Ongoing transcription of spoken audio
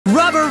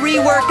Rubber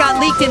rework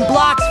got leaked in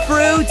BLOX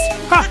fruits.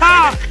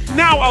 Haha!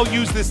 Now I'll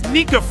use this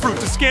Nika fruit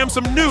to scam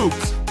some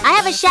noobs. I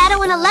have a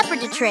shadow and a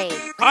leopard to trade.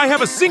 I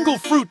have a single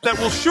fruit that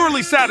will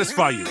surely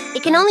satisfy you.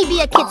 It can only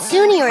be a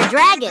kitsune or a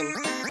dragon.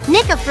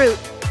 Nika fruit.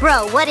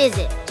 Bro, what is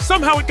it?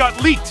 Somehow it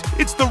got leaked.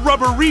 It's the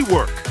rubber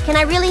rework. Can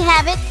I really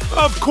have it?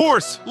 Of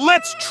course.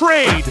 Let's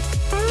trade.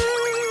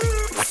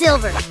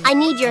 Silver, I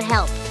need your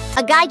help.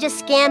 A guy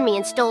just scammed me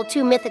and stole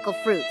 2 mythical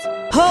fruits.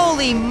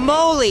 Holy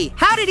moly!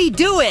 How did he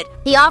do it?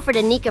 He offered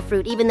a Nika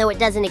fruit even though it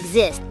doesn't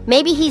exist.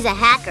 Maybe he's a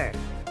hacker.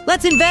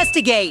 Let's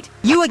investigate.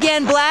 You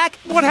again, Black?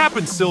 What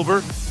happened,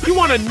 Silver? You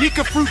want a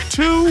Nika fruit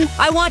too?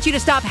 I want you to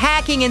stop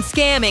hacking and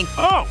scamming.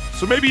 Oh,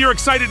 so maybe you're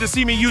excited to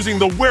see me using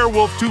the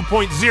Werewolf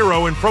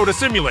 2.0 in Proto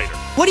Simulator.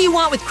 What do you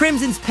want with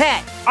Crimson's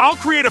pet? I'll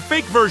create a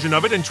fake version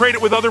of it and trade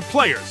it with other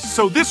players,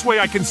 so this way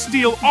I can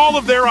steal all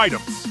of their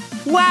items.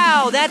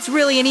 Wow, that's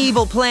really an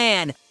evil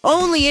plan.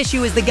 Only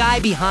issue is the guy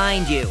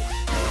behind you.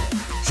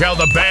 Shall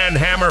the band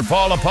hammer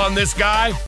fall upon this guy?